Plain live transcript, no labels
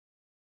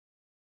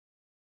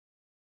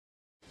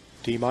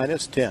T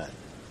minus 10,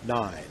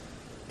 9,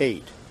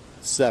 8,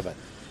 7,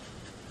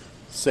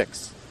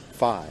 6,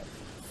 5,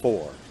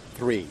 4,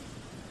 3,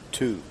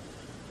 2,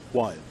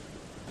 1.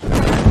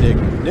 And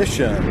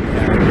ignition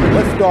and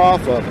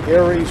liftoff of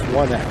Ares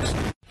 1X.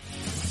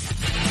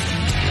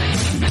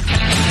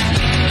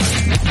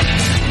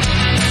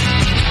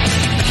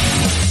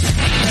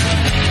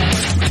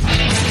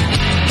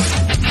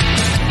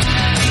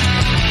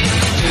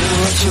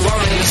 What you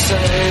want me to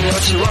say,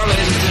 what you want me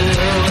to do,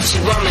 what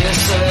you want me to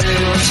say,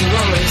 what you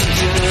want me to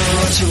do,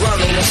 what you want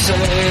me to say,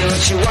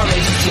 what you want me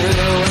to do,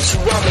 what you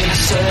want me to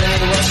say,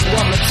 what you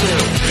want me to.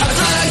 I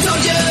thought I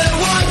told you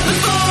once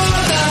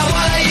before that I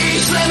wanna hear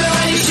you slam it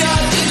when you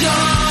shut the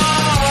door.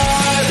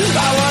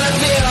 I wanna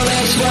feel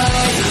this way,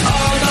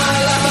 all my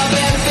life I've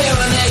been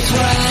feeling this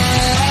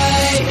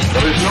way.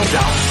 There is no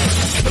doubt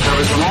that there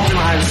is an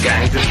organized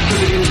gang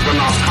distributing the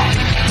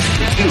narcotics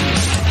to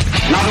youth,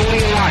 not only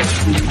in life,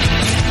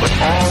 but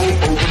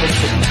all over the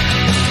city.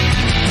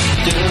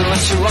 Do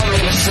what you want me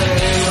to say,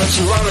 what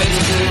you want me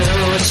to do,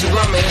 what you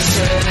want me to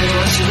say,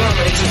 what you want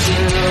me to do,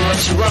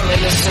 what you want me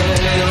to say,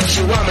 what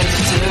you want me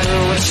to do,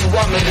 what you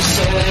want me to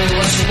say,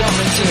 what you want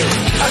me to.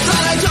 I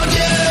thought I told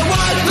you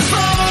once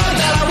before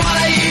that I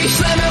wanna hear you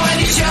slam it when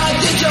you shut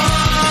the door.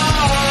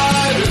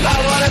 I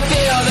wanna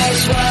feel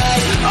this way,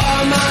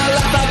 all my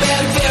life I've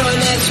been feeling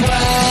this way.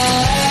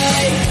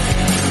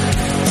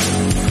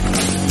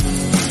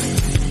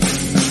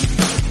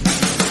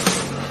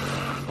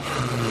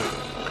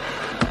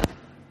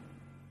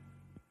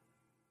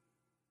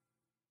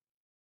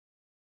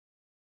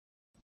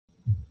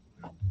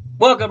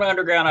 Welcome to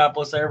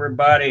Undergroundopolis,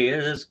 everybody. It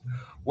is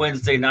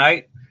Wednesday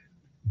night.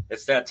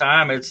 It's that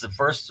time. It's the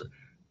first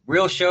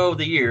real show of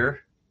the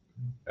year.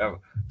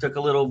 Took a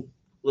little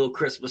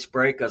Christmas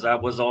break because I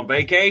was on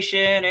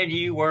vacation and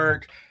you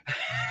weren't.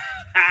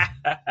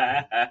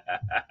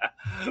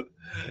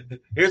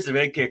 Here's the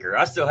big kicker.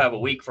 I still have a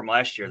week from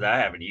last year that I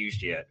haven't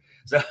used yet.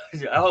 So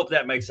I hope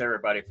that makes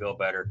everybody feel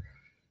better.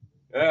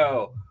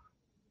 Oh,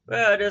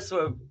 well, I'm just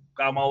going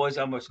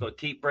to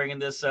keep bringing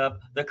this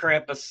up. The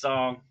Krampus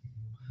song.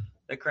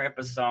 The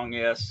Krampus song,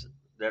 yes,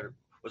 that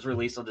was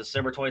released on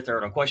December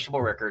 23rd on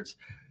Questionable Records,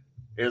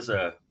 it's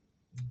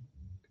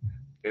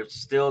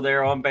still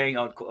there on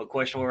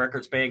Questionable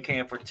Records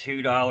Bandcamp for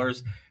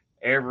 $2.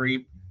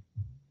 Every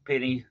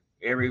penny,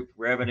 every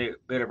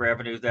bit of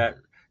revenue that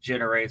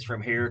generates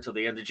from here till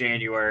the end of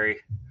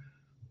January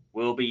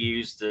will be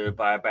used to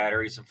buy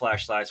batteries and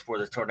flashlights for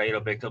the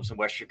tornado victims in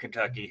Western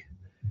Kentucky.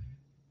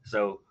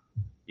 So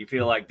you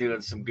feel like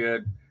doing some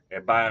good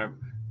and buying them.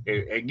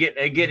 And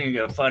getting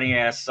a funny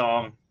ass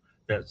song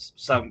that's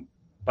sung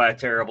by a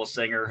terrible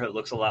singer who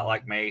looks a lot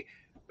like me,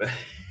 but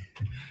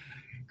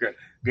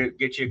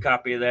get you a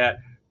copy of that,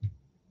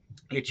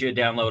 get you a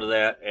download of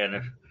that, and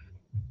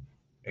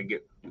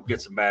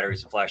get some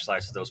batteries and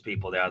flashlights to those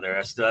people down there.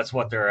 That's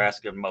what they're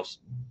asking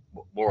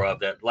more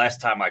of. That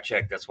last time I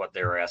checked, that's what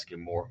they were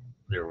asking more.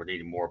 They were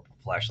needing more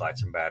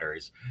flashlights and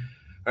batteries.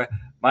 All right.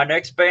 My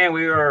next band,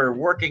 we are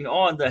working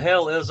on the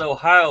Hell Is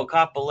Ohio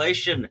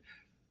compilation.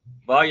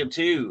 Volume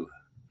 2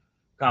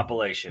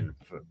 compilation.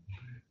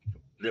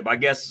 My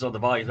guess is on the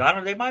volume. I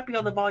don't know. They might be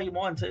on the volume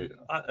 1 too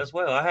as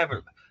well. I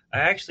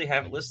actually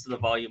haven't listened to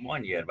the volume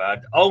 1 yet, but I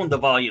own the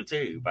volume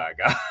 2. By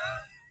God,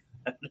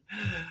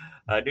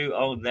 I do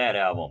own that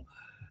album.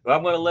 But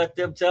I'm going to let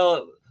them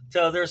tell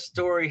their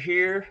story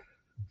here.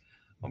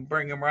 I'm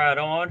bring them right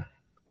on.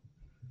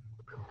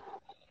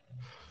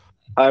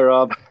 Hi,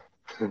 Rob.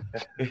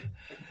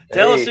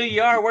 Tell us who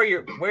you are,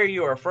 where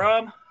you are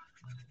from.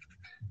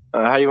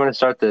 How do you want to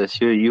start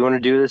this? You want to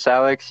do this,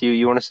 Alex?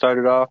 You want to start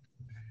it off?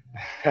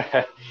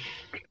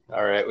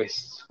 All right.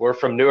 We're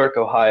from Newark,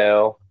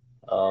 Ohio.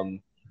 We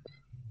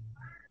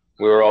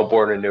were all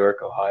born in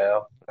Newark,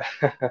 Ohio.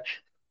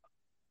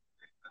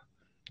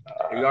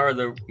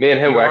 Me and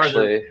him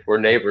were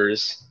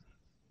neighbors.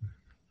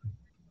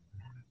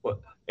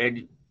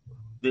 And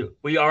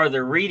we are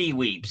the Reedy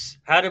Weeps.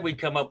 How did we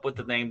come up with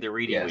the name the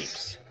Reedy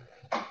Weeps?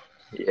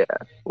 Yeah.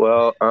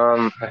 Well,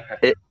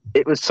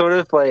 it was sort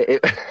of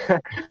like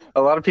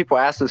a lot of people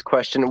ask this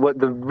question. What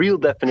the real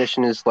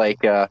definition is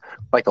like a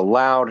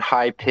loud,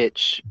 high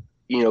pitch,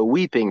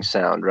 weeping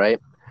sound, right?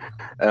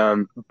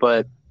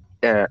 But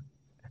I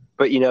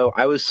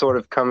was sort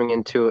of coming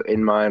into it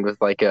in mind with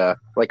like a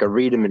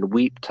read 'em and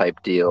weep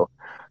type deal,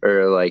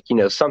 or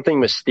something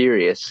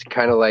mysterious,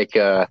 kind of like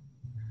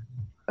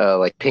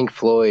Pink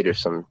Floyd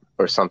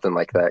or something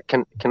like that.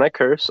 Can I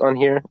curse on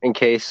here in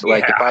case if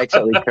I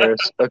accidentally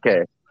curse?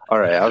 Okay. All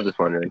right. I was just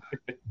wondering.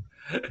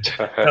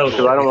 Totally.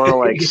 So I don't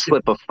want to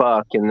slip a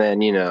fuck and then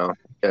get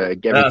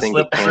everything.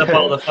 Slip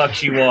all the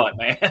fucks you want,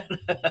 man.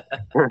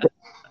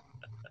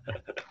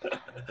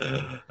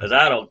 Because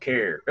I don't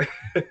care.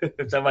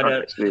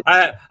 Somebody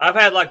I've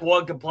had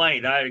one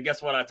complaint.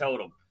 Guess what I told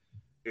them?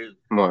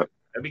 What?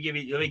 Let me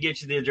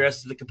get you the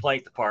address to the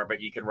complaint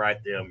department. You can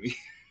write them.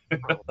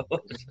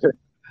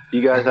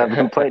 You guys have a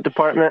complaint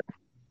department?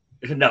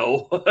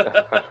 No.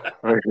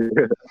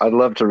 I'd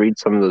love to read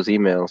some of those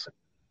emails.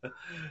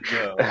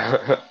 No.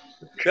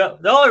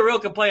 The only real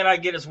complaint I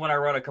get is when I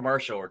run a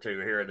commercial or two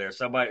here and there.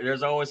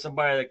 There's always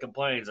somebody that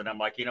complains, and I'm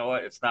like, you know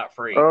what? It's not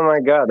free. Oh my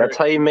God, that's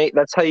how you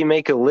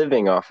make a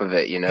living off of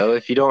it.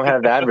 If you don't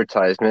have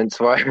advertisements,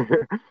 why you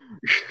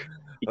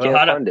can't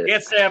fund it?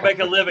 Can't say I make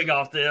a living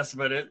off this,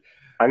 but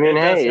I mean,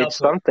 it does hey, help. it's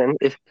something.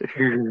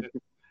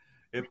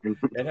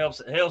 It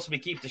helps me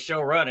keep the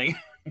show running.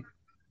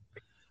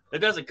 It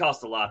doesn't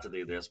cost a lot to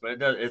do this,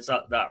 but it's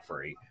not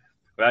free.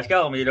 But I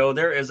tell them,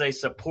 there is a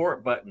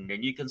support button,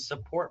 and you can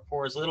support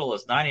for as little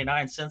as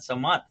 99 cents a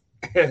month.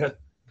 You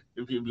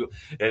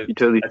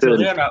totally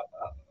should.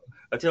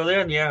 Until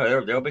then, yeah,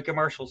 there'll be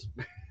commercials.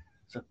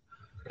 So,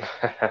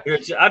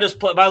 I just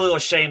put my little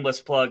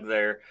shameless plug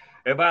there.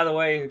 And by the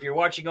way, if you're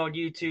watching on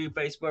YouTube,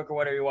 Facebook, or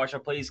whatever you're watching,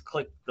 please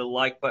click the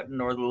like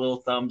button or the little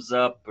thumbs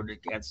up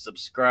and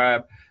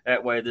subscribe.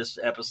 That way this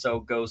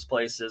episode goes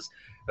places.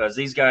 Because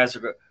these guys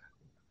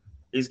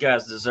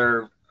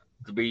deserve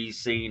to be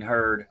seen,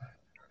 heard.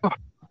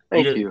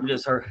 Thank you. You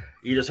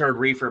just heard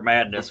Reefer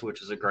Madness,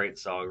 which is a great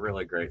song,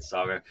 really great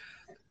song.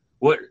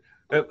 What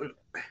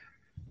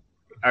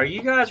are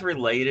you guys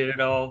related at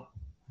all?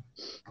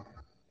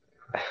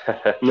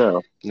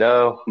 No.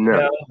 Okay.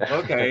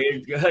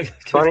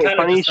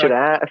 Funny you should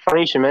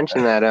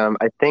mention that.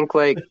 I think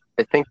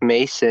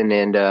Mason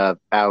and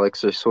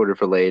Alex are sort of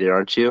related,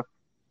 aren't you?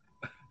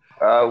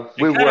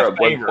 We were at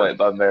one point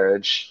by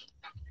marriage.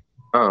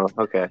 Oh,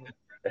 okay.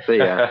 So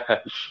yeah.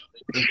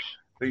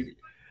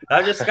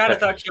 I just kind of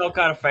thought y'all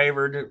kind of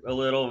favored a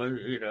little,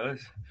 Not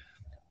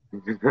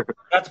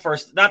the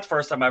first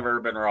time I've ever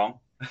been wrong.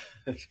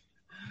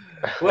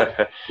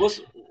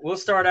 We'll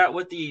start out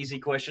with the easy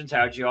questions.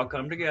 How'd you all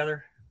come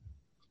together?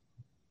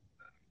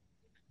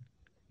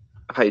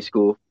 High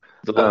school.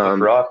 The love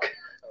of rock.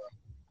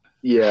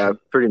 Yeah,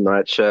 pretty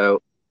much.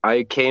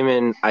 I came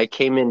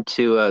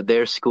into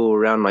their school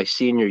around my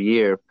senior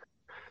year.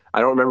 I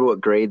don't remember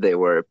what grade they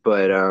were,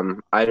 but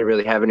I didn't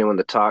really have anyone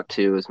to talk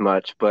to as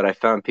much. But I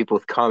found people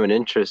with common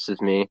interests as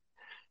me,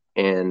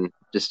 and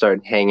just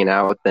started hanging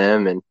out with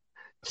them and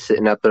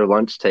sitting at their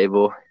lunch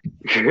table.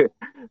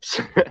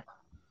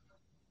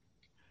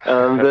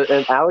 And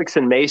Alex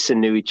and Mason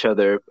knew each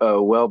other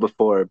well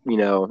before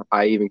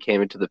I even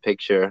came into the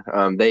picture.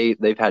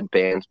 They've had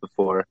bands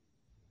before,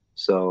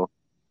 so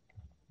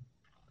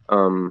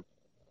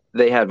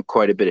they had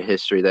quite a bit of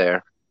history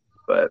there.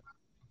 But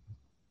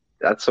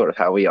that's sort of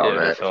how we all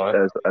met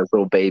as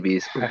little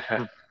babies. You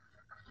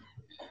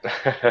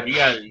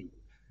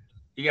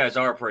guys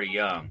are pretty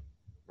young,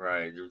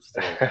 right? You're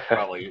still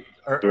probably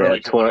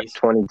early 20s.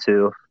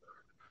 22.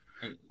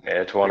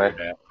 Yeah, 20.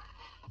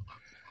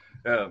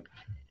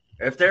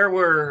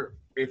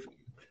 If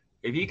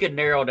you could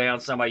narrow down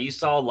somebody you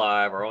saw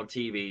live or on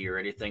TV or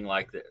anything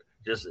like that,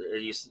 just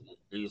you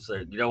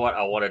said, you know what,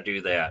 I want to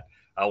do that.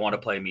 I want to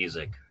play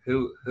music.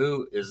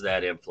 Who is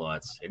that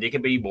influence? And it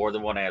can be more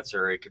than one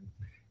answer.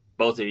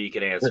 Both of you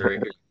can answer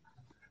it.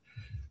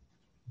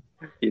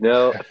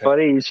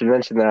 Funny you should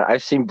mention that.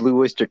 I've seen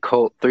Blue Oyster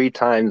Cult 3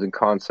 times in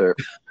concert,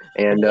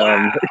 and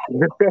wow.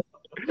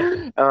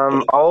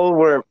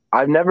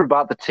 I've never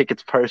bought the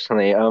tickets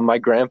personally. My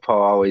grandpa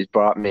always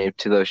brought me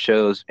to those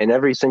shows, and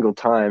every single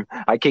time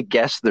I could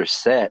guess their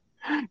set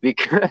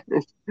because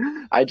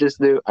I just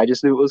knew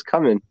it was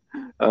coming.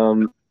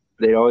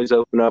 They'd always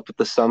open up with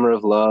 "The Summer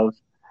of Love,"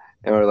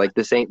 or like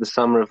 "This Ain't the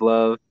Summer of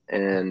Love,"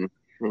 and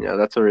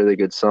that's a really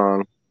good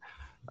song.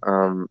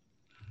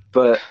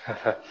 But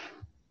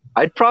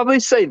I'd probably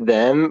say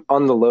them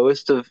on the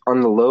lowest of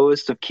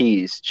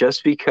keys,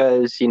 just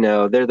because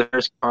they're the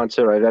first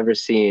concert I've ever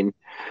seen,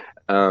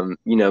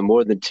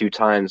 more than 2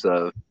 times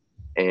of,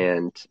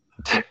 and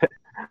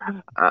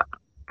I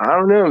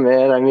don't know,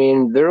 man. I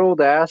mean, their old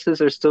asses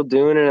are still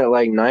doing it at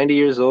like 90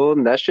 years old,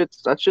 and that's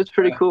just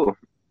pretty cool.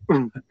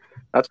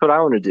 That's what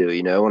I want to do,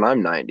 when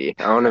I'm 90.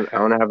 I want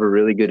to have a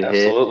really good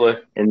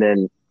hit, and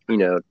then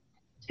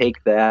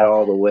take that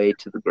all the way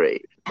to the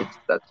grave.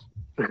 That's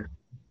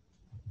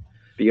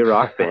be a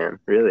rock band,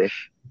 really,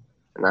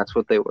 and that's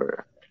what they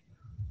were.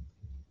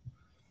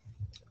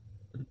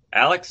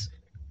 Alex,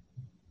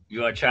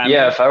 you want to chime in?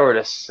 Yeah, if I were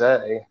to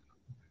say,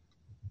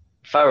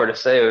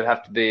 it would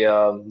have to be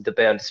the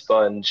band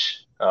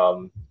Sponge.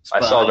 I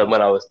saw them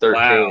when I was 13.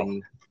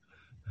 Wow.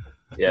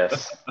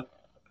 Yes,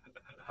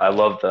 I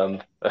love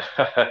them.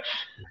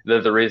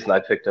 They're the reason I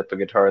picked up a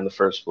guitar in the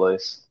first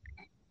place.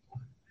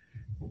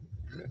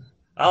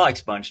 I like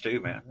Sponge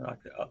too, man. What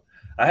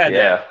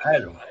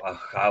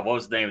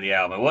was the name of the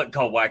album? It wasn't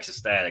called Wax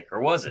Ecstatic,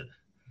 or was it?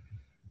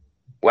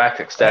 Wax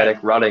Ecstatic,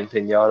 Rotting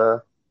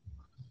Pinata.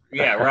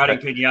 Yeah, Rotting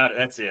Pinata,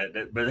 that's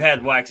it. But it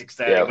had Wax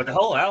Ecstatic, yeah. But the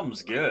whole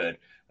album's good.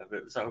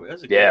 So it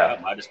was a good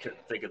album. I just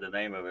couldn't think of the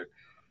name of it.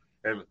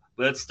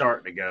 But it's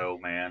starting to go,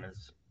 man.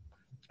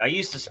 I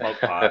used to smoke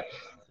pot.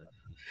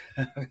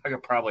 I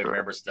could probably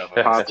remember stuff.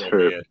 Pots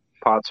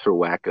for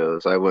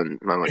wackos. I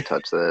wouldn't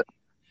touch that.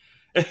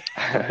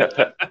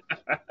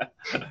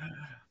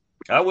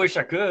 I wish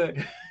I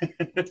could.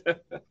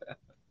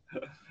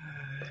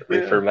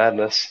 Reefer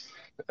Madness.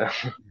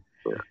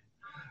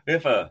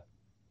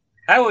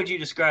 How would you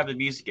describe the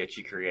music that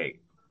you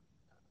create?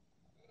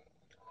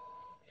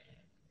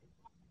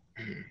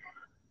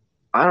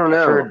 I don't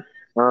I've know.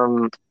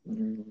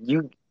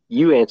 heard.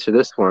 You answer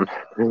this one.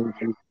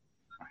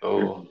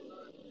 Oh, I've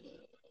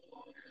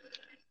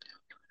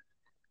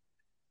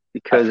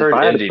Because if heard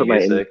I had to indie put my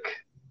music,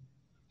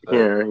 but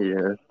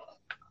yeah.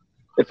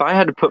 If I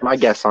had to put my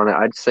guess on it,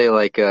 I'd say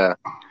like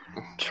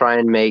try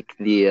and make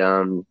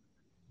the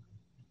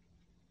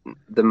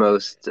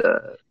most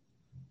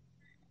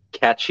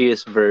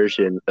catchiest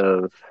version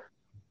of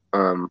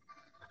um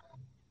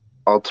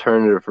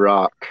alternative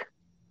rock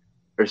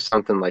or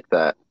something like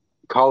that.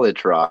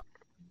 College rock.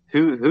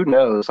 Who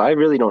knows? I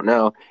really don't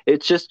know.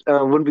 It's just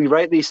when we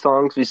write these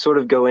songs, we sort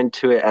of go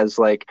into it as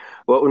like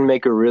what would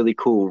make a really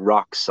cool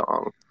rock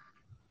song,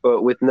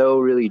 but with no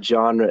really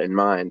genre in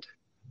mind,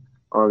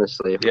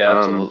 honestly. yeah,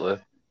 absolutely.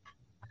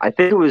 I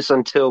think it was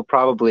until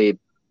probably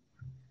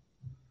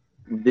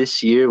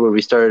this year where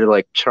we started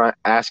like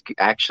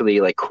actually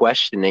like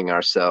questioning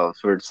ourselves,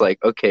 where it's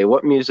like, okay,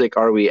 what music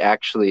are we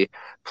actually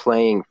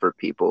playing for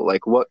people?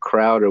 Like what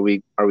crowd are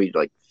we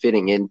like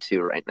fitting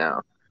into right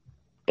now?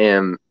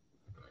 And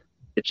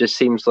it just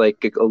seems like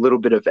a little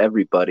bit of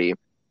everybody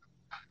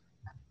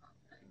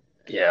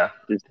Yeah,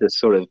 is just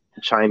sort of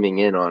chiming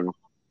in on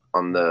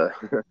the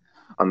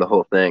on the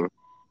whole thing.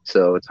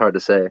 So it's hard to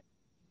say.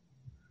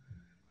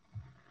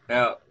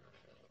 Now,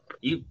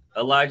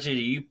 Elijah,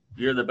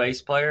 you're the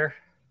bass player.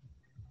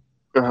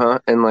 Uh-huh.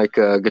 And like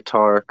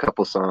guitar, a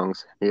couple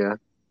songs. Yeah.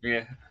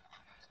 Yeah.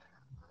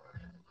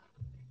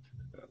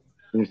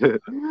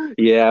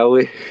 Yeah,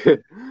 we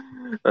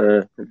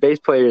bass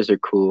players are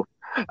cool.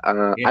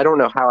 Yeah. I don't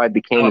know how I I'm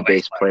became a a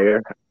bass bass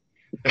player,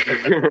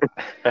 player.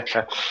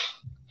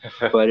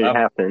 but it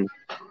happened.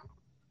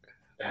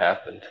 it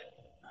happened.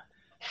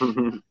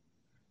 Who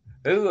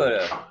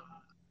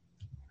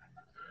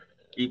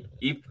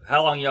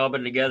how long y'all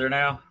been together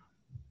now?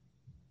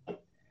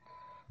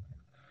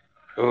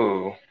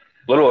 Ooh, a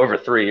little over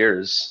 3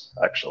 years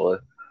actually.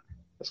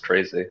 That's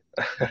crazy.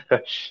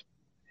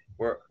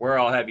 Where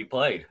all have you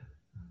played?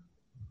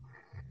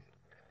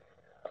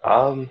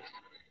 um,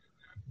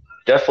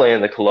 Definitely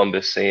in the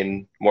Columbus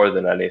scene more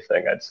than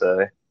anything, I'd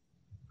say.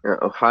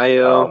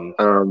 Ohio,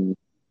 Um,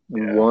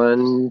 yeah,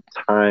 one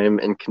time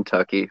in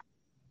Kentucky,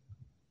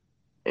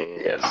 and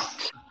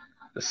yes,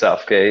 the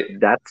Southgate.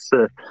 that's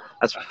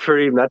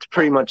pretty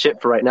much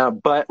it for right now.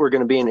 But we're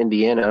going to be in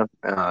Indiana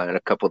in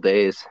a couple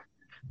days.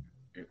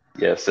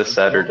 Yes, this Fort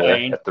Saturday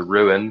Wayne. at the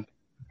Ruin.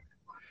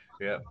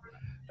 Yeah.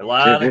 A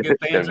lot of good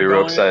It's gonna bands be are real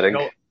going. exciting.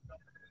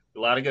 A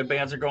lot of good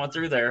bands are going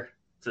through there,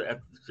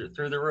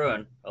 through the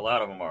ruin. A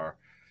lot of them are.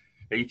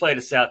 You played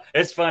a South.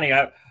 It's funny.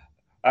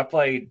 I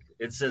played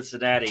in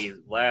Cincinnati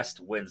last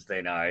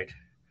Wednesday night,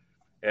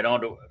 and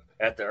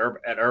at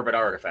Urban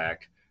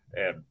Artifact,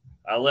 and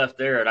I left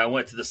there and I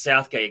went to the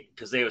Southgate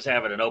because they was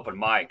having an open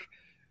mic.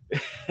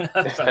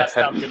 So I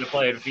stopped in to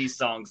play a few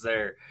songs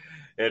there.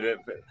 And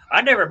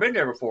I'd never been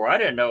there before. I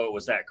didn't know it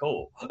was that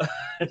cool.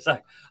 It's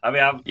like, I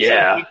mean, I've seen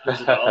Yeah.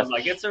 pictures and all. I was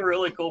like, it's a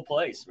really cool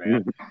place,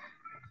 man.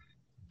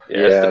 Yeah,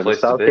 it's the Yeah, the place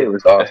to Southgate be.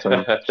 was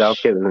awesome.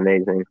 Southgate was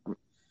amazing.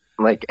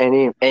 Like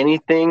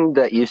anything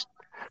that used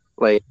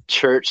like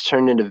church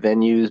turned into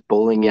venues,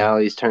 bowling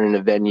alleys turned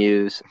into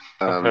venues,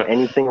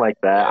 anything like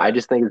that. I Yeah.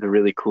 just think it's a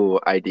really cool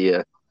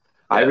idea.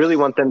 I really Yes.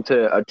 want them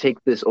to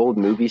take this old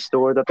movie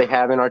store that they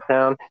have in our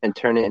town and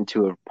turn it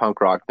into a punk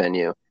rock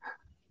venue.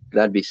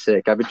 That'd be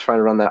sick. I've been trying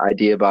to run that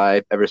idea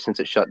by ever since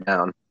it shut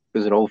down. It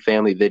was an old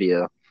family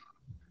video.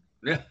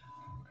 Yeah.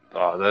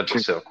 Oh, that'd be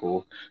so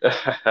cool.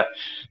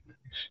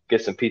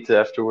 Get some pizza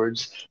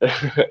afterwards.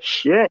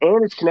 Yeah,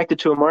 and it's connected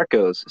to a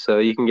Marco's, so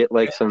you can get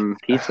like some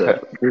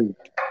pizza.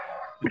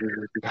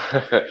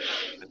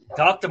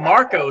 Talk to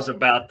Marcos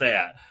about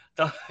that.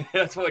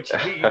 That's what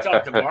you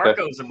talk to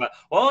Marcos about.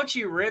 Why don't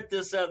you rent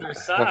this other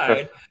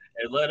side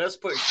and let us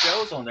put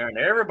shows on there, and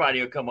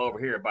everybody will come over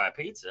here and buy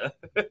pizza.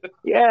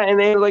 Yeah, and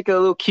they have like a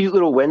little cute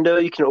little window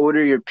you can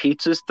order your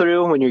pizzas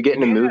through when you're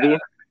getting a Yeah, movie.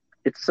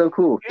 It's so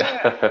cool.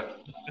 yeah.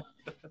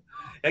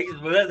 They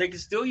can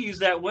still use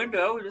that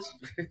window. Just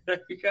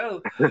there you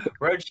go.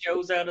 Run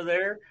shows out of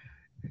there.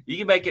 You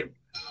can make it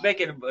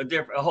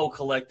a whole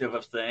collective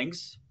of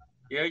things.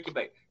 Yeah, you can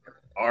make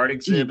art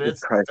Jesus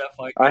exhibits and Christ. stuff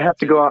like I that have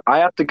to too. go. I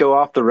have to go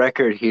off the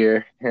record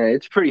here.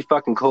 It's pretty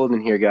fucking cold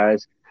in here,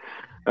 guys.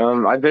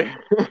 I've been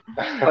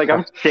like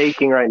I'm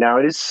shaking right now.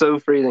 It is so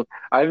freezing.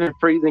 I've been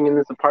freezing in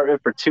this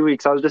apartment for 2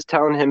 weeks. I was just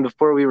telling him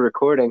before we were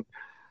recording.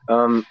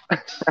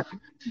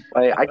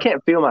 I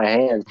can't feel my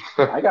hands.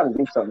 I gotta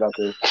do something about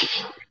this.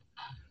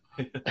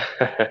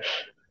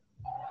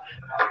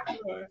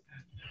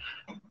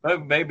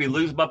 Maybe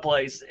lose my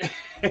place.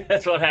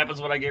 That's what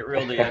happens when I get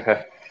reeled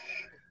in.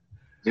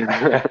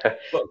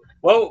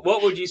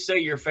 What would you say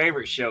your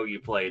favorite show you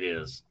played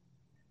is?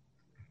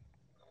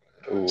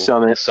 Ooh,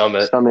 Summit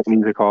Summit.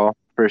 Music Hall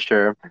for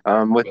sure.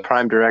 With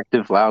Prime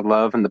Directive, Loud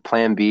Love, and the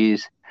Plan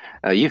Bs.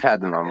 You've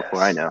had them on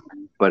before, I know.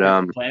 But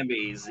Plan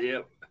Bs,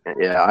 yep.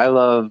 yeah, I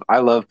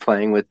love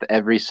playing with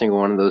every single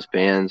one of those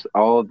bands.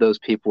 All of those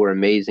people were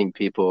amazing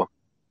people.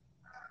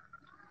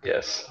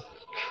 Yes.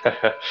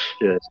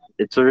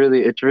 It's a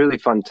really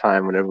fun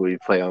time whenever we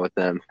play on with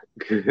them.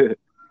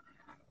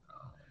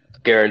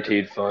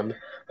 Guaranteed fun.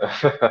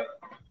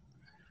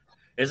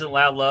 Isn't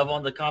Loud Love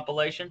on the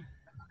compilation?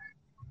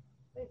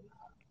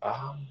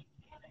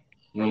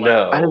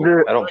 No,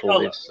 Either, I don't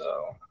believe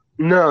so.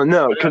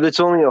 no, because it's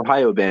only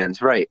Ohio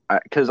bands, right?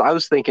 Because I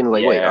was thinking,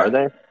 like, wait, Yeah. are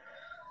they?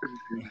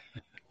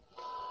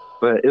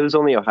 But it was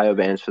only Ohio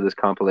bands for this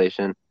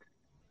compilation,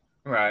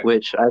 Right.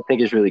 which I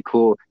think is really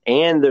cool.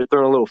 And they're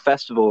throwing a little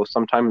festival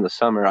sometime in the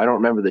summer. I don't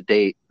remember the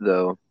date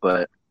though,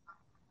 but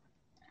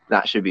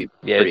that should be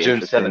pretty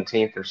June interesting.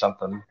 17th or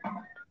something.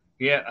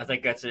 Yeah, I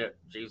think that's it.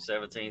 June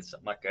 17th,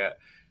 something like that.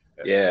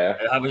 Yeah.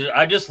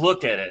 I just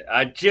looked at it.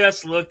 I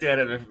just looked at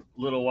it a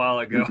little while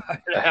ago.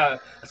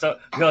 So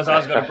because I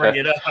was going to bring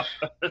it up,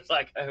 it's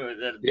like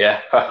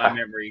Yeah. my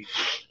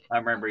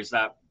memory's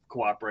not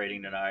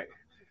cooperating tonight.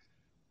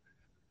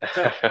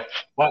 So,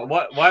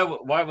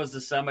 why was the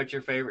Summit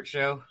your favorite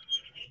show?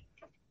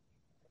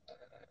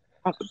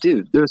 Oh,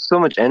 dude, there's so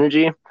much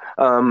energy.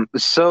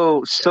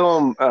 So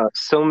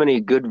many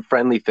good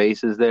friendly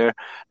faces there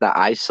that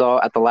I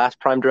saw at the last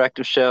Prime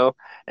Directive show,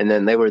 and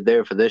then they were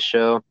there for this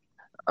show.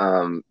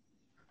 I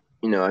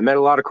met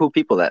a lot of cool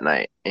people that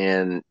night,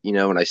 and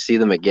when I see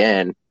them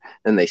again,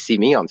 and they see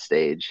me on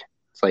stage,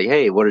 it's like,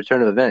 hey, what a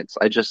turn of events!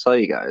 I just saw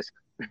you guys,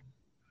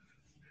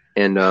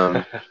 and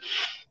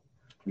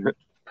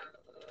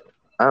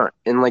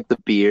and like the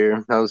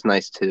beer, that was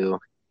nice too.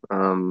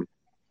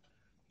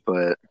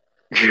 But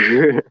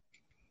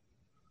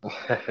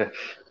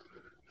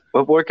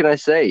what more can I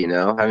say?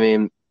 I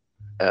mean,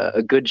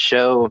 a good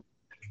show.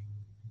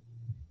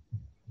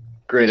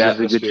 Great is just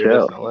a atmosphere, good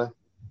show. definitely.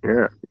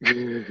 Yeah.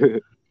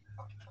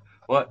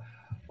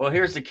 Well,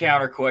 here's the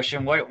counter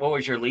question. What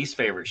was your least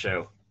favorite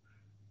show?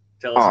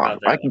 Tell us about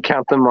that. I can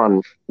count them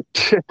on.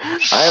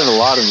 I have a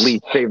lot of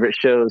least favorite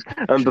shows.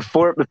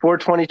 Before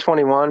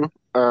 2021,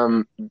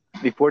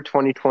 before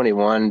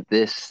 2021,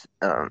 this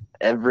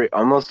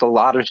almost a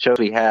lot of shows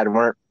we had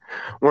weren't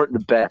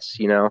the best.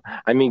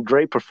 I mean,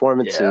 great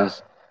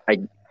performances,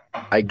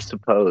 I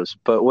suppose.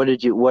 But what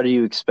do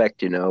you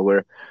expect?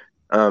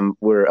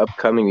 We're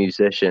upcoming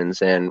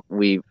musicians, and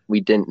we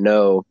didn't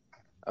know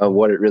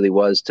what it really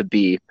was to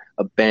be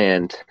a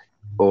band,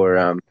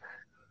 or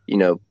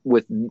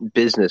with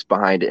business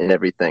behind it and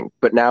everything.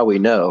 But now we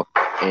know,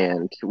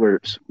 and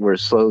we're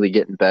slowly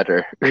getting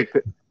better.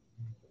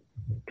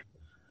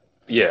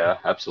 Yeah,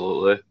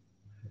 absolutely.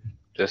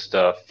 Just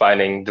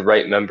finding the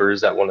right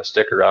members that want to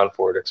stick around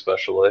for it,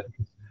 especially.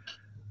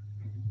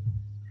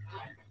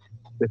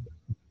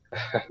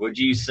 Would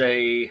you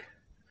say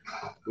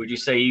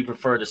you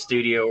prefer the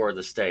studio or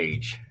the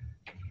stage?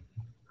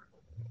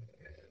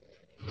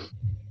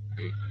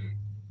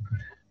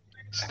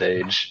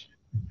 Stage.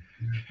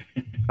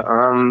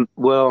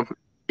 Well,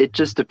 it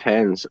just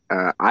depends.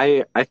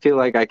 I feel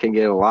like I can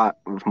get a lot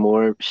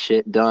more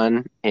shit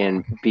done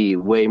and be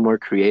way more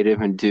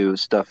creative and do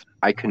stuff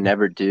I could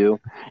never do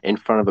in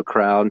front of a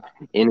crowd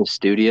in a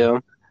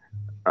studio.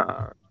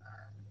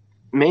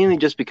 Mainly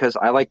just because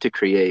I like to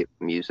create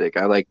music.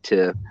 I like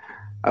to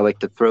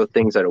throw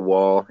things at a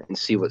wall and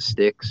see what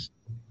sticks.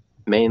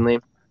 Mainly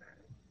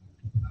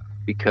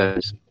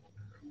because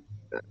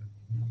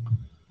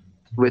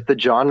with the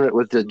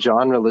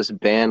genreless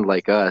band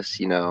like us,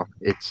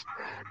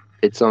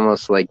 it's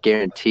almost like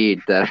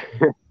guaranteed that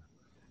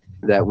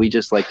that we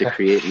just like to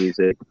create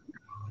music.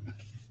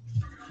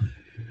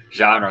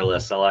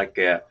 Genreless, I like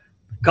that.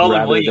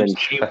 Colin Williams.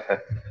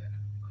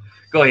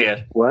 Go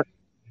ahead. What?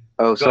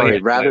 Oh, sorry.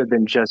 Ahead, Rather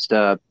than just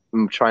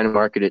trying to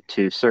market it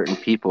to certain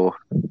people,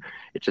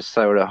 it's just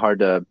sort of hard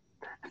to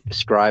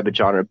describe a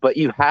genre. But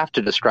you have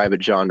to describe a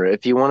genre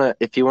if you wanna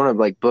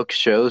like book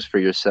shows for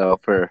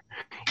yourself, or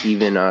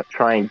even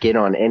try and get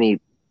on any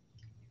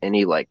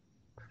like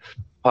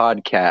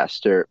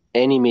podcast or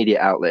any media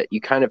outlet.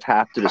 You kind of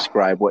have to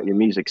describe what your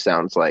music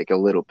sounds like a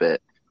little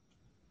bit,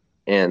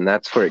 and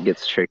that's where it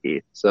gets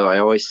tricky. So I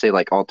always say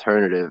like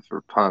alternative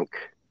or punk.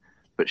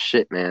 But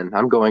shit, man,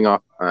 I'm going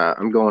on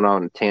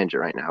a tangent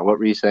right now. What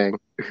were you saying?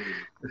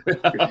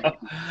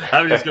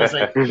 I was just gonna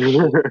say,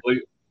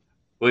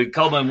 when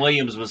Coleman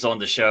Williams was on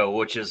the show,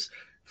 which is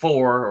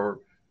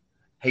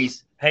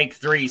he's Hank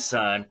 3's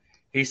son.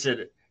 He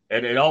said,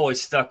 and it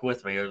always stuck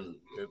with me.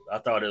 I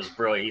thought it was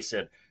brilliant.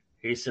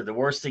 He said the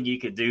worst thing you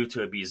could do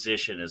to a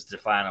musician is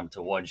define them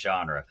to one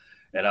genre.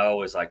 And I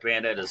always like,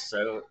 man, that is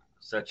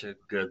such a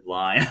good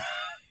line.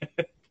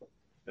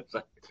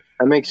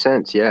 That makes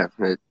sense. Yeah.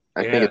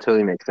 I think it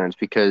totally makes sense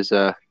because,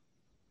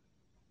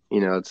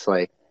 it's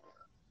like,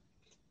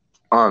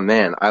 oh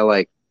man,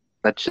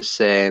 let's just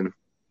say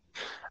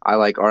I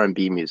like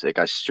R&B music.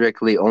 I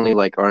strictly only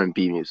like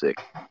R&B music.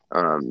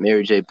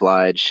 Mary J.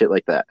 Blige, shit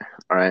like that.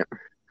 All right.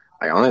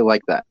 I only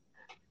like that.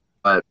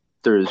 But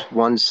there's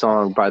one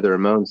song by the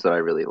Ramones that I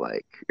really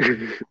like.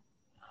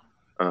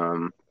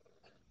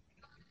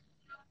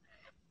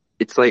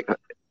 It's like,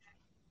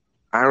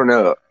 I don't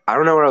know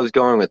where I was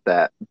going with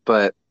that,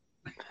 but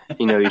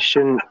you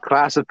shouldn't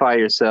classify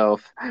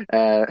yourself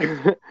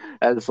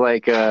as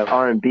like a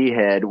R&B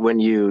head when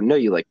you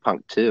like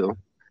punk too,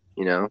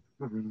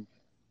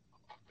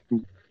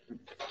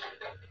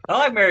 I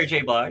like Mary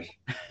J. Blige.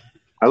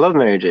 I love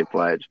Mary J.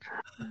 Blige.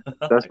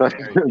 That's my,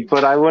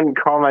 but I wouldn't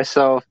call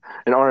myself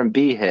an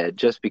R&B head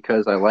just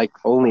because I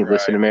only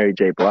listen to Mary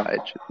J.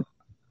 Blige.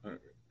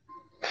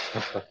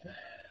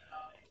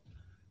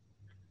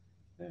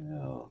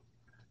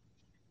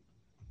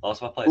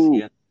 Lost my place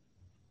again.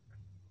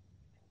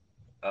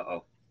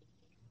 Uh-oh.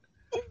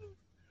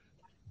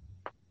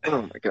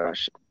 Oh my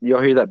gosh.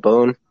 Y'all hear that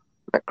bone?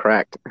 That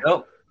cracked.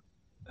 Nope.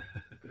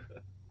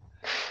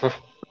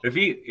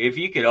 If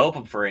you could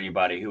open for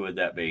anybody, who would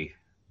that be?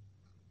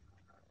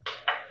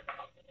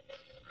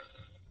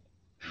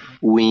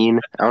 Ween.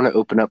 I want to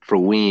open up for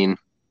Ween.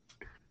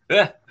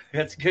 Yeah,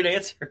 that's a good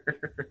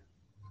answer.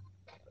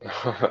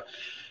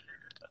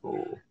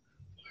 We're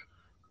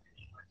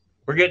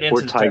getting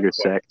into or Tiger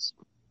Sex.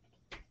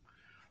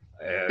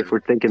 If we're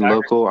thinking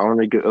local, I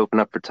want to go open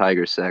up for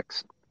Tiger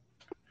Sex.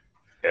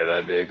 Yeah,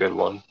 that'd be a good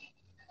one.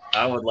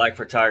 I would like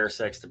for Tiger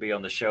Sex to be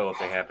on the show if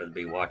they happen to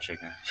be watching.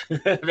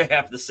 They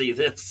have to see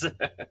this.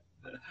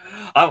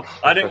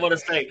 I didn't want to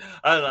say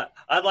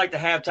I'd like to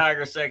have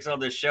Tiger Sex on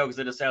this show because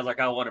it just sounds like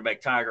I want to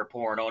make tiger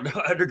porn on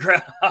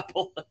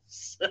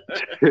Undergroundopolis.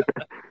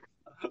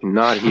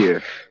 Not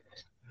here.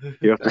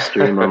 You have to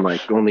stream on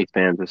like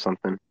OnlyFans or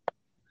something.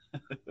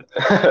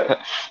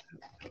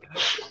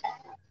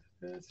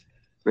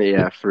 But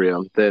yeah, for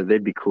real,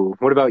 they'd be cool.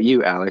 What about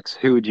you, Alex?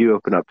 Who would you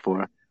open up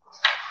for?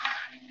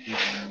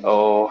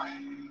 Oh,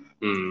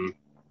 it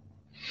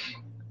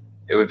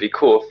would be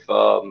cool if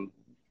I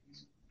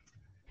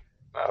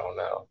don't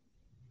know.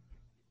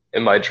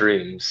 In my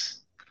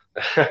dreams,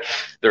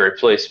 the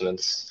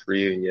Replacements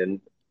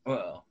reunion.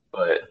 Well,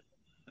 but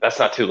that's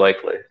not too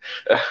likely.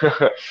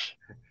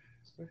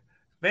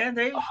 Man,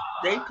 they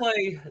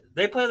play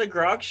the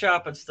grog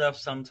shop and stuff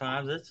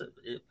sometimes.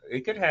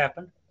 It could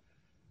happen.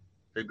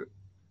 The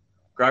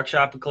grog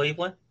shop in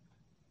Cleveland.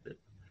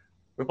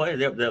 We're playing.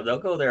 They'll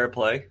go there and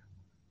play.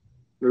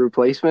 The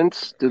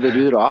Replacements? Do they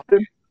do it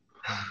often?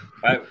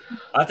 I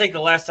think the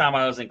last time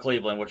I was in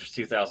Cleveland, which was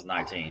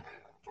 2019,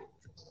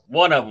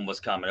 one of them was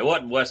coming. It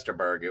wasn't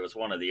Westerberg. It was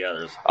one of the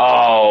others.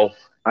 Oh,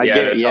 I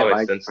guarantee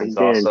awesome.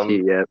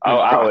 Yeah,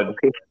 I would.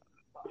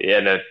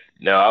 Yeah,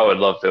 no, I would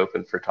love to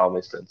open for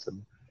Tommy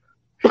Stinson.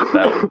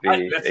 That would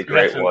be a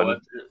great one.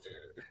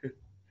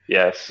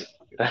 Yes.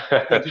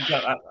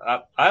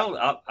 I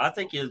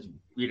think he's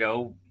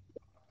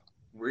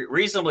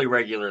reasonably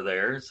regular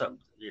there. So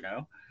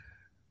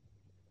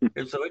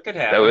so it could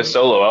happen. His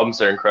solo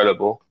albums are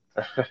incredible.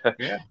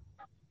 Yeah.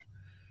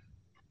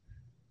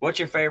 What's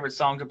your favorite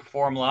song to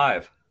perform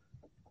live?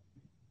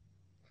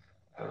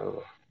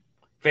 Oh.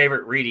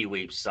 Favorite Reedy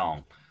Weeps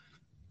song?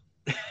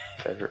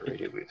 Favorite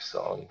Reedy Weeps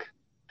song?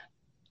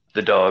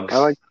 The Dogs.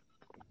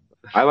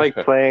 I like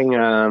playing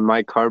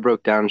My Car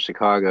Broke Down in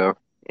Chicago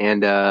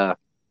and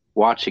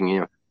Watching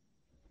You.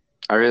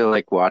 I really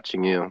like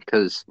Watching You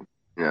because,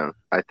 I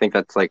think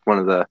that's like one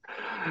of the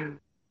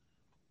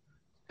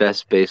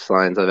best bass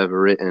lines I've ever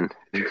written.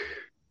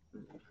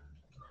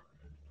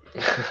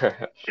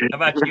 How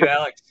about you,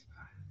 Alex?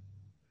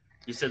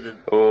 You said the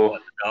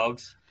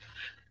Dogs?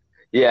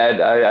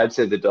 Yeah, I'd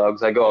say the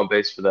Dogs. I go on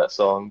bass for that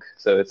song,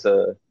 so it's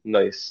a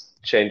nice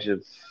change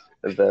of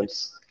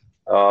events.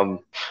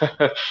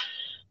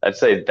 I'd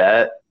say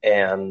that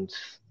and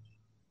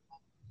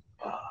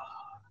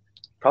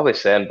probably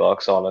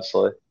Sandbox,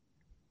 honestly.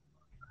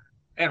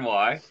 And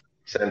why?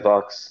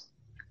 Sandbox.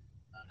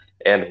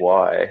 And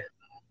why?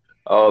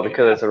 Oh,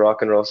 because it's a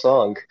rock and roll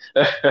song.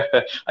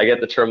 I get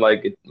to turn my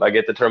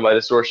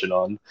distortion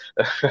on.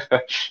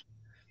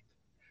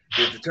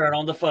 Get to turn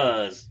on the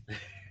fuzz.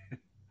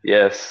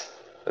 Yes,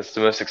 that's the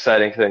most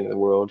exciting thing in the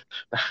world.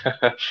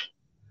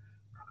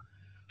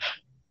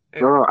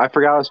 No, I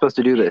forgot I was supposed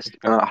to do this.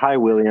 Hi,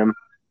 William.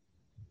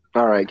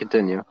 All right,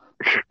 continue.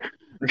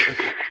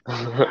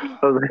 I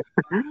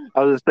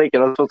was just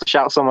thinking I was supposed to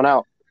shout someone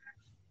out.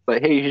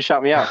 Like, hey, you should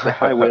shout me out. Like,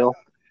 hi, Will.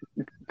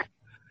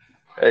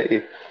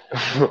 Hey.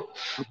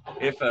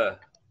 If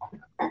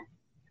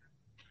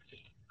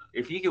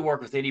you could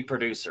work with any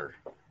producer,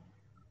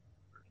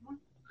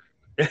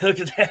 look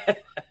at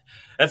that.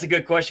 That's a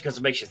good question because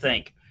it makes you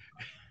think.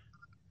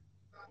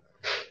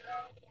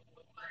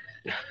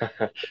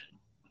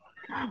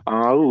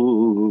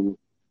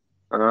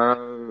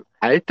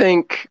 I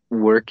think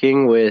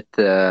working with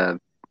the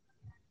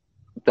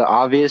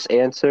obvious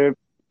answer,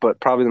 but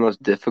probably the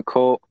most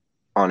difficult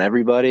on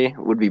everybody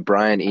would be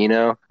Brian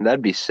Eno.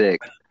 That'd be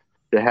sick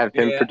to have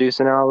him produce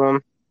an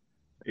album.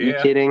 Are you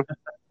kidding?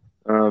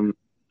 I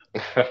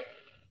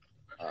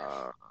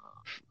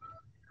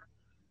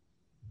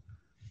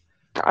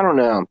don't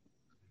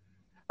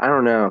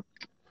know.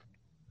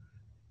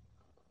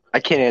 I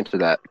can't answer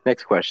that.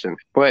 Next question.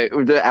 Wait,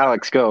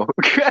 Alex, go.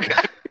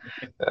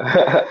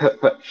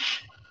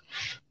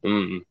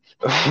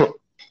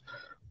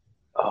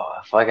 Oh,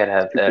 if I could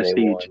have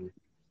anyone,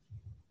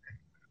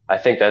 I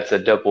think that's a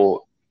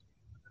double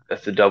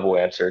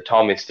answer.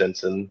 Tommy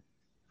Stinson.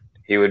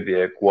 He would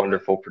be a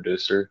wonderful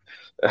producer.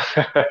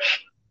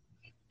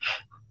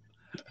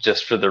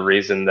 Just for the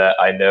reason that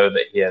I know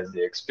that he has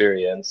the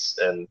experience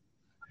and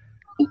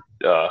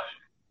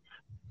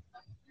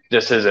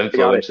just his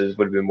influences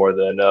would be more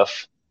than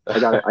enough. I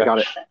got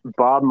it.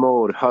 Bob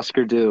Mould,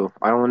 Husker Du.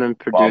 I want him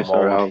to produce Bob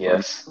our Mould,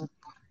 album.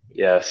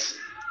 yes.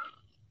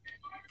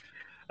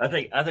 I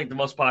think the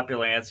most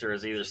popular answer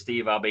is either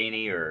Steve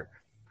Albini or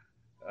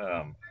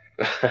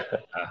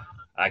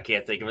I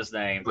can't think of his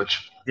name.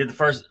 Did the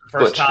first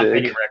Tom Vig.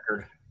 Petty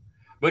record.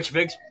 Butch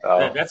Vig's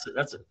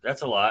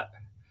that's a lot.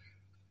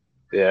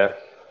 Yeah.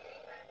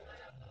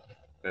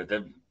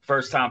 The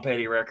first Tom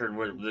Petty record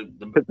where the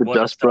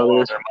Dust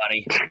Brothers. All their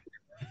money.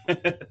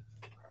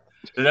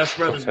 The Dust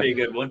Brothers be a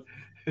good one.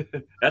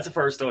 That's the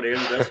first one here,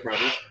 the Dust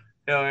Brothers.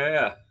 Hell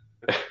yeah.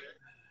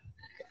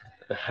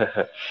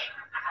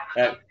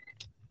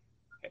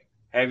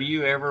 Have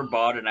you ever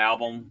bought an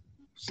album,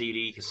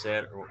 CD,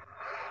 cassette, or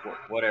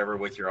whatever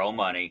with your own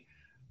money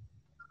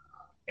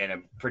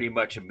and pretty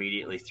much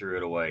immediately threw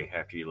it away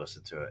after you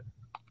listened to it?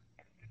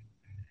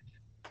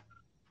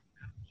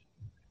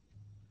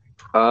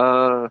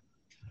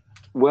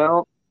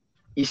 Well,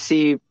 you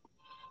see,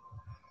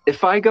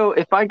 if I go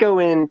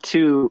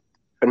into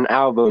an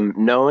album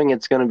knowing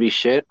it's gonna be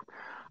shit,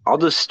 I'll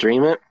just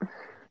stream it.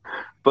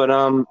 But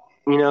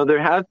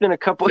there have been a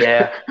couple.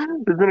 Yeah.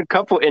 There's been a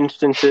couple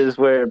instances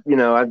where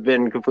I've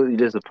been completely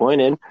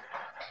disappointed.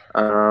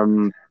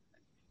 Let's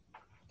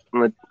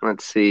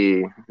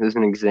see. There's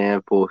an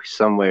example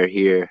somewhere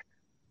here.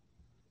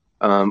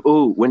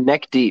 When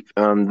Neck Deep,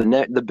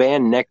 the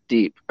band Neck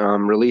Deep,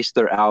 released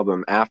their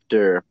album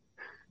after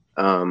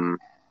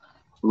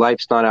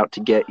Life's Not Out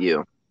to Get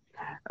You.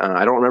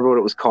 I don't remember what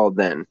it was called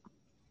then,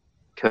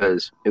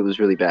 because it was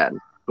really bad.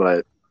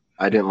 But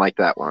I didn't like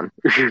that one.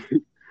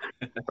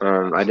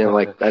 I didn't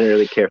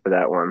really care for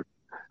that one.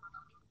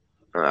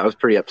 I was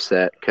pretty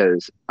upset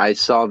because I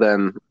saw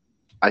them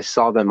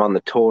on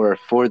the tour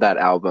for that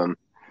album,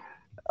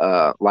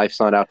 Life's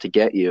Not Out to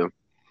Get You,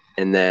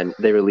 and then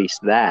they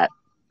released that.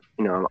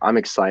 I'm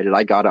excited.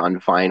 I got it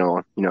on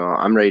vinyl.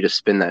 I'm ready to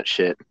spin that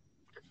shit.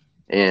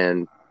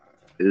 And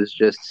it was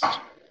just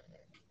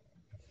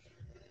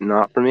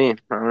not for me.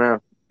 I don't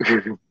know.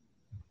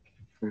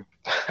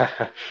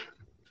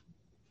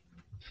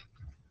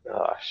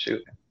 Oh,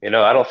 shoot. I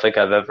don't think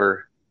I've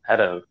ever had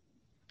a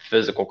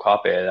physical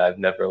copy that I've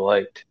never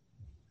liked.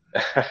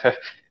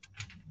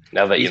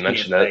 Now that you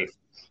mention it.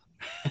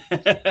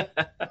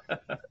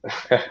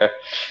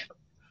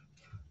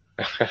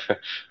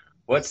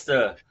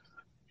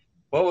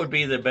 What would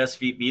be the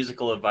best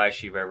musical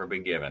advice you've ever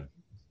been given?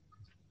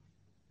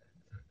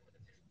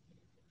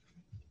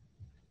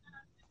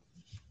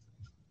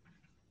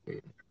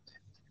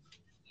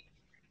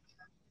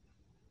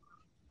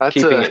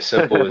 Keeping it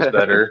simple is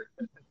better.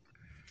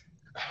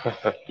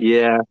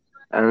 Yeah,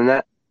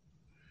 and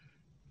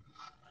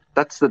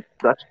that's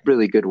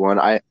really good one.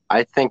 I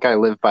think I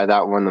live by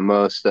that one the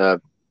most.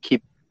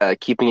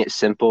 Keeping it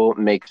simple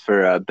makes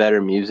for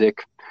better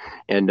music,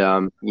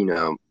 and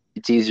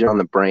it's easier on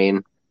the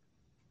brain.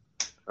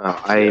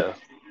 Because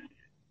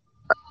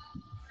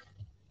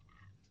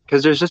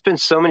there's just been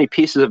so many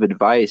pieces of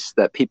advice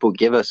that people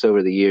give us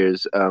over the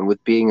years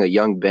with being a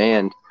young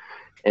band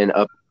and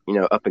up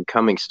and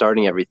coming,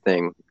 starting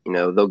everything.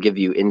 They'll give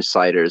you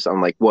insiders on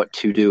like what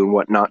to do and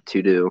what not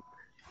to do,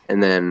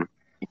 and then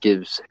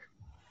it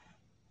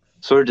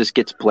sort of just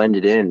gets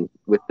blended in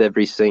with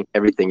everything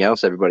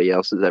else everybody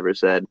else has ever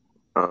said.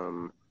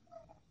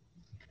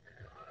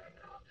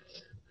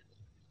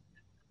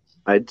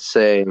 I'd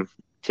say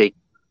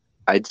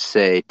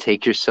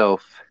take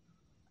yourself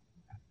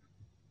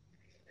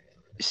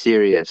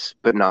serious,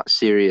 but not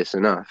serious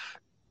enough.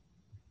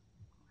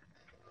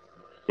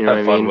 You know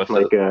Have what I fun mean? with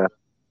Like, it.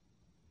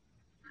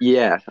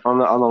 yeah, on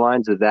the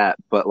lines of that,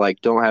 but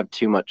like, don't have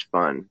too much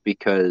fun,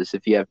 because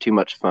if you have too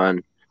much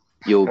fun,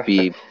 you'll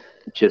be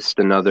just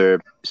another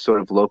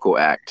sort of local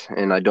act.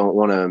 And I don't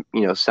want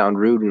to, sound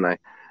rude, and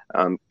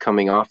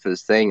coming off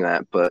as saying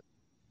that, but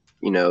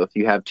if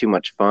you have too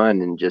much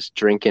fun and just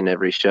drinking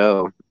every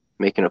show,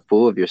 making a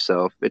fool of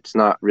yourself, it's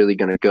not really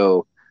going to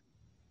go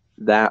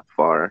that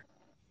far.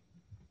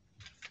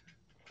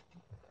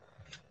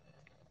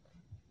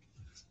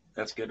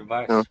 That's good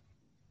advice. Oh.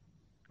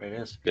 It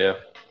is. Yeah.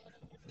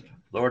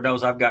 Lord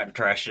knows I've gotten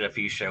trashed at a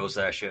few shows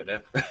that I shouldn't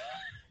have.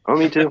 Oh,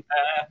 me too.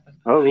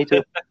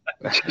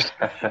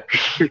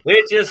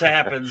 It just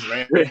happens,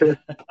 man.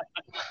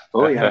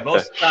 Oh yeah.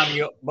 Most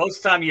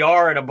time you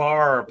are at a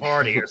bar or a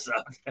party or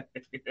something.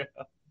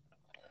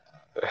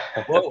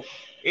 Well,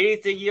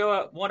 anything you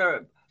want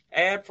to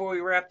add before we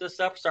wrap this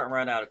up? We're starting to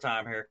run out of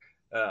time here.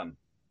 A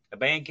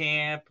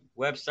Bandcamp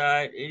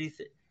website,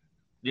 anything,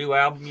 new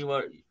album you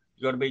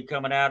going to be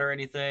coming out or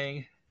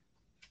anything?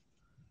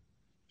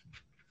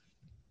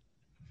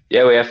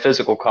 Yeah, we have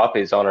physical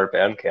copies on our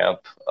Bandcamp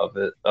of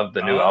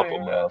the new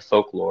album,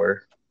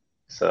 Folklore.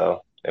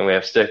 So, and we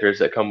have stickers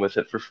that come with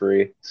it for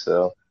free.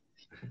 So,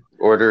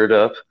 order it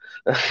up.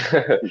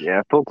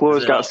 Yeah,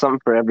 Folklore's got something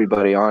for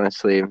everybody,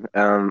 honestly.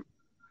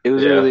 It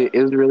was a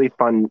really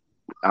fun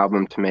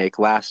album to make.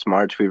 Last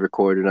March we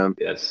recorded them.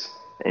 Yes.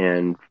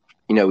 And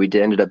we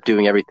ended up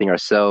doing everything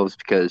ourselves,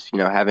 because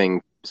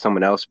having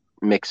someone else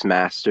mix,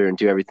 master, and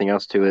do everything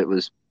else to it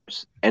was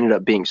ended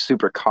up being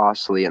super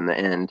costly in the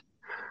end.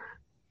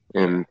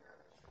 And,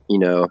 you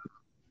know,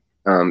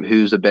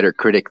 who's a better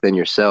critic than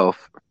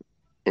yourself?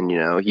 And,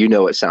 you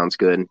know it sounds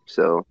good.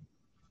 So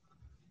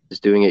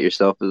just doing it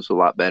yourself is a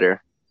lot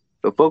better.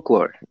 But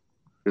Folklore,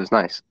 it was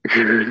nice.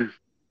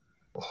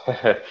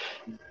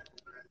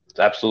 It's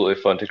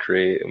absolutely fun to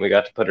create, and we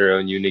got to put our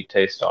own unique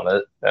taste on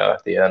it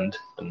at the end,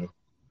 and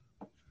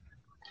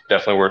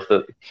definitely worth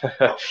it.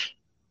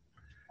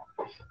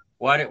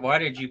 Why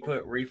did you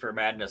put Reefer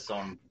Madness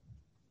on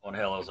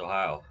Hello's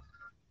Ohio?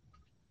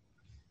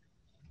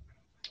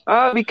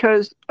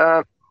 Because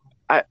the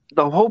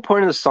whole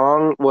point of the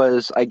song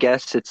was, I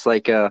guess it's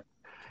like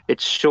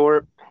it's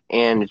short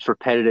and it's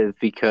repetitive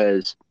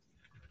because,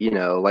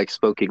 like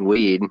smoking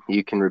weed,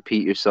 you can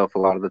repeat yourself a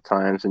lot of the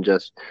times and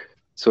just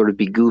sort of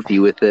be goofy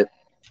with it.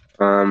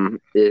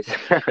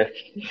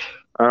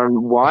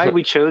 Why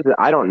we chose it,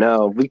 I don't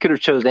know. We could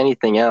have chose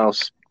anything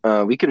else.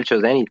 We could have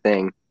chose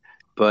anything,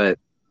 but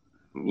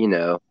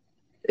it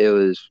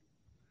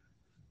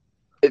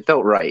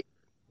felt right.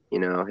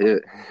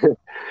 It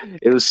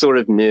it was sort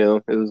of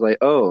new. It was like,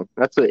 oh,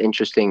 that's an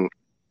interesting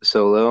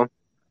solo.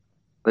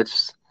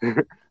 Let's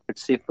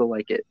see if they'll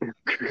like it.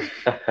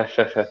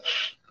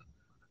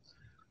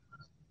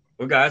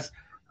 Well, guys,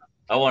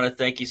 I want to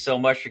thank you so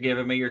much for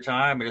giving me your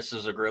time. This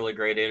is a really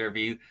great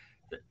interview.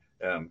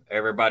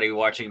 Everybody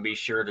watching, be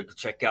sure to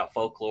check out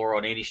Folklore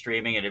on any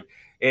streaming, and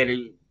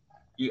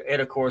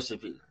of course,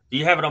 do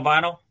you have it on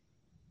vinyl?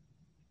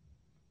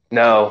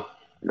 No.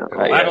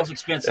 Vinyl's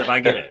expensive. I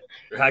get it.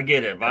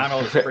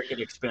 Vinyl is freaking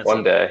expensive.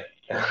 One day.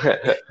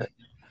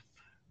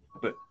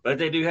 But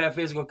they do have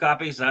physical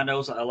copies. I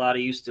know a lot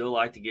of you still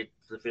like to get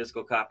the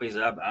physical copies.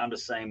 I'm the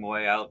same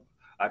way. I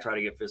try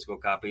to get physical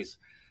copies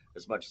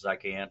as much as I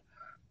can.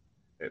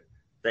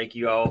 Thank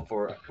you all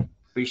for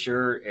be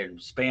sure and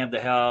spam the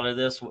hell out of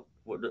this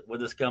when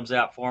this comes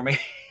out for me.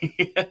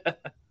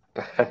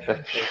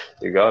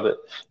 You got it.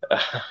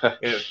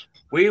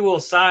 We will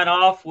sign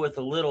off with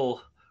a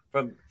little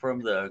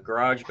from the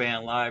Garage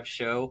Band live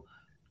show.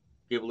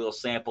 Give a little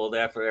sample of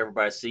that for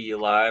everybody to see you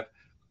live.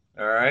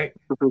 All right.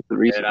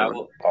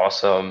 And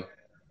Awesome.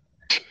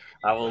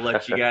 I will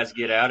let you guys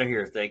get out of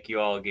here. Thank you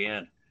all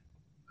again.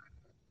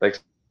 Thanks.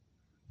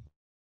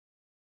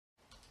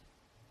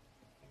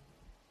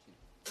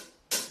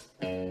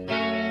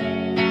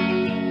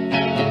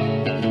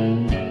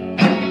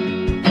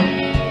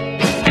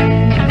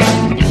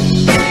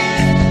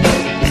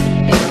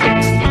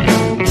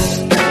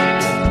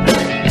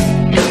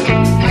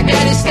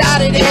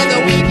 Started in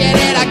the weekend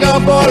and I go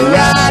for a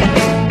ride.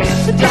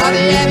 Draw the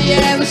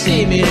end will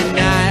see me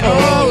tonight.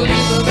 Oh, leave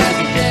a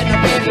message in a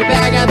paper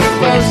bag at the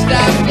post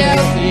office.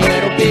 Tell me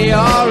it'll be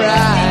alright.